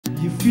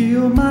You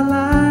fill my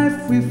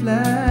life with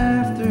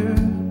laughter,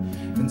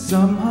 and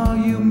somehow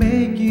you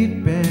make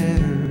it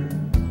better.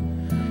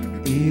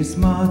 It's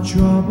my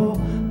trouble,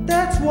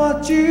 that's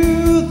what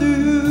you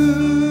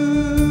do,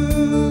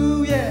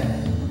 yeah.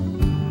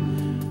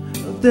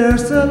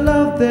 There's a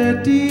love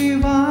that's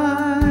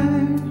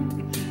divine,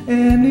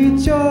 and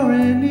it's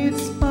yours and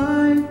it's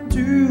mine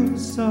to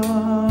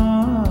solve.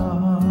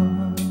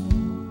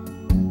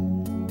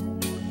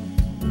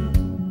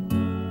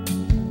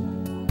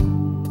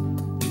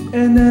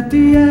 And at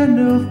the end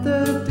of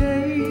the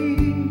day,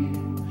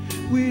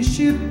 we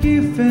should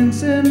give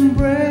thanks and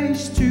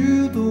praise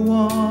to the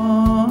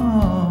one,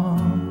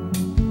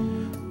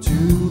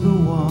 to the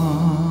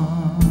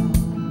one.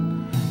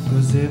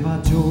 'Cause if I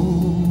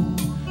told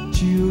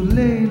you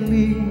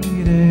lately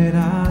that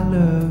I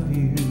love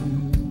you,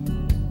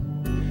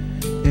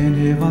 and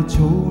if I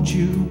told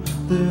you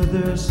that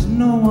there's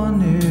no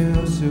one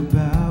else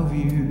about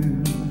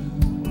you,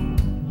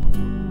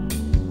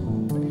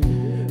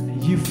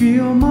 you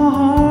fill my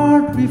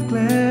heart with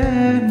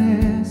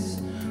gladness,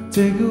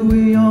 take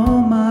away all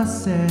my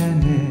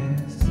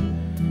sadness.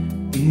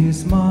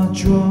 It's my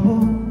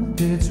trouble,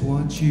 that's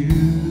what you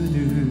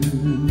do.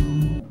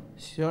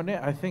 Sione,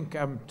 I think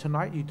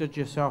tonight you did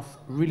yourself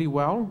really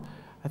well.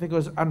 I think it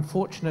was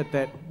unfortunate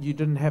that you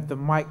didn't have the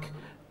mic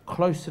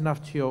close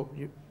enough to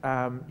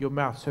your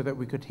mouth so that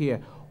we could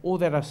hear. All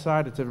that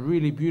aside, it's a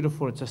really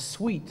beautiful, it's a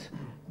sweet,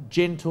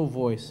 gentle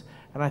voice.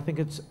 And I think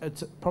it's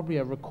probably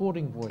a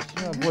recording voice,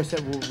 you know, a voice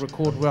that will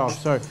record well.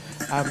 So,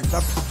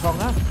 Digicel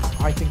Tonga,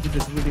 I think you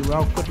did really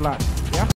well. Good luck.